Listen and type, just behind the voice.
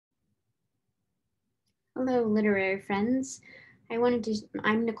Hello, literary friends. I'm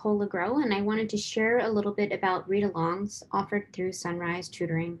Nicole LeGros, and I wanted to share a little bit about read-alongs offered through Sonrise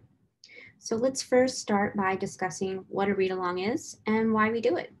Tutoring. So let's first start by discussing what a read-along is and why we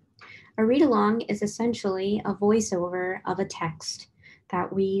do it. A read-along is essentially a voiceover of a text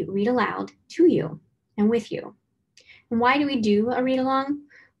that we read aloud to you and with you. And why do we do a read along?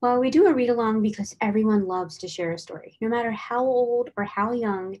 Well, we do a read along because everyone loves to share a story. No matter how old or how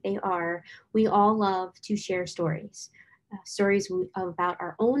young they are, we all love to share stories. Stories about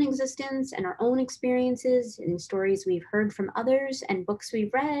our own existence and our own experiences, and stories we've heard from others, and books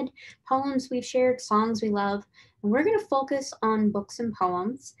we've read, poems we've shared, songs we love. And we're going to focus on books and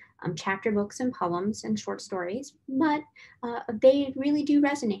poems, chapter books and poems and short stories, but they really do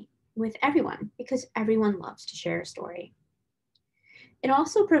resonate with everyone because everyone loves to share a story. It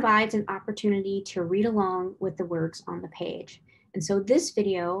also provides an opportunity to read along with the words on the page. And so this read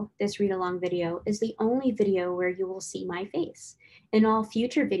along video, is the only video where you will see my face. In all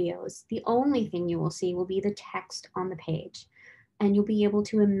future videos, the only thing you will see will be the text on the page. And you'll be able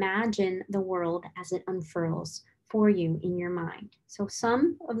to imagine the world as it unfurls for you in your mind. So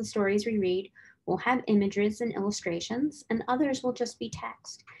some of the stories we read will have images and illustrations, and others will just be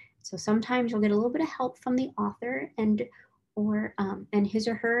text. So sometimes you'll get a little bit of help from the author and his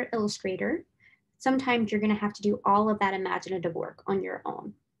or her illustrator. Sometimes you're going to have to do all of that imaginative work on your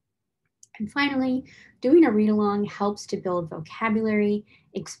own. And finally, doing a read along helps to build vocabulary,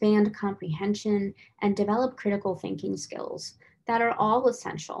 expand comprehension, and develop critical thinking skills that are all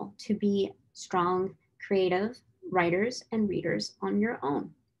essential to be strong, creative writers and readers on your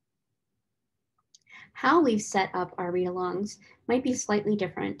own. How we've set up our read alongs might be slightly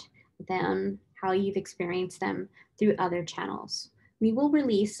different than how you've experienced them through other channels. We will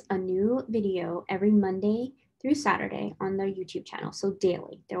release a new video every Monday through Saturday on the YouTube channel, so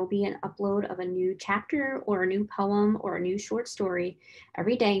daily. There will be an upload of a new chapter or a new poem or a new short story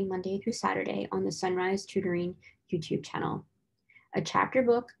every day, Monday through Saturday, on the Sonrise Tutoring YouTube channel. A chapter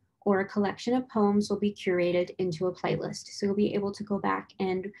book or a collection of poems will be curated into a playlist, so you'll be able to go back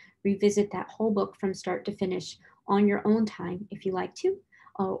and revisit that whole book from start to finish on your own time if you like to.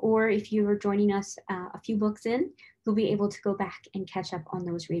 Or if you are joining us a few books in, you'll be able to go back and catch up on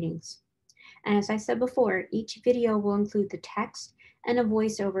those readings. And as I said before, each video will include the text and a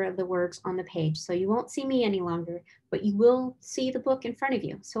voiceover of the words on the page. So you won't see me any longer, but you will see the book in front of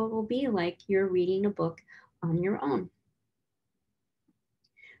you. So it will be like you're reading a book on your own.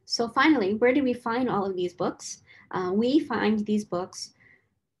 So finally, where do we find all of these books? We find these books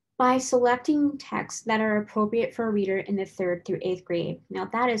by selecting texts that are appropriate for a reader in the 3rd through 8th grade. Now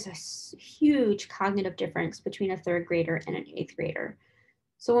that is a huge cognitive difference between a 3rd grader and an 8th grader.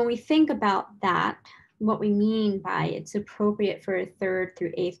 So when we think about that, what we mean by it's appropriate for a 3rd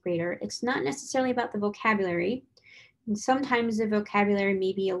through 8th grader, it's not necessarily about the vocabulary. And sometimes the vocabulary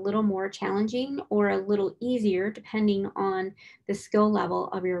may be a little more challenging or a little easier depending on the skill level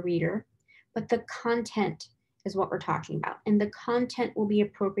of your reader, but the content is what we're talking about. And the content will be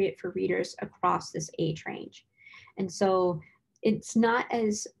appropriate for readers across this age range. And so it's not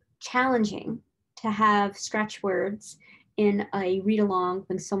as challenging to have stretch words in a read along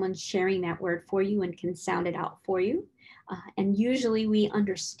when someone's sharing that word for you and can sound it out for you. And usually we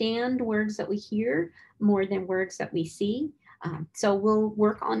understand words that we hear more than words that we see. So we'll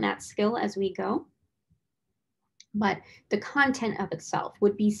work on that skill as we go. But the content of itself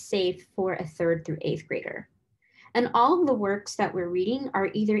would be safe for a 3rd through 8th grader. And all of the works that we're reading are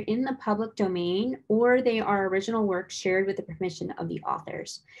either in the public domain or they are original works shared with the permission of the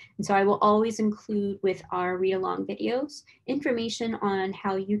authors. And so I will always include with our read along videos information on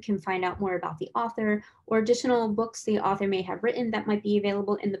how you can find out more about the author or additional books the author may have written that might be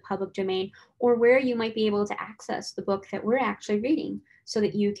available in the public domain, or where you might be able to access the book that we're actually reading so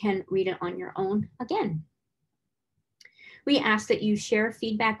that you can read it on your own again. We ask that you share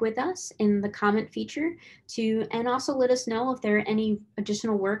feedback with us in the comment feature and also let us know if there are any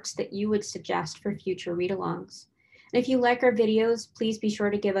additional works that you would suggest for future read-alongs. And if you like our videos, please be sure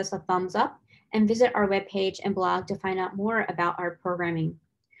to give us a thumbs up and visit our webpage and blog to find out more about our programming.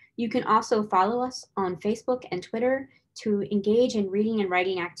 You can also follow us on Facebook and Twitter to engage in reading and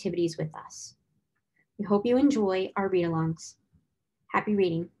writing activities with us. We hope you enjoy our read-alongs. Happy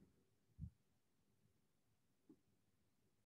reading.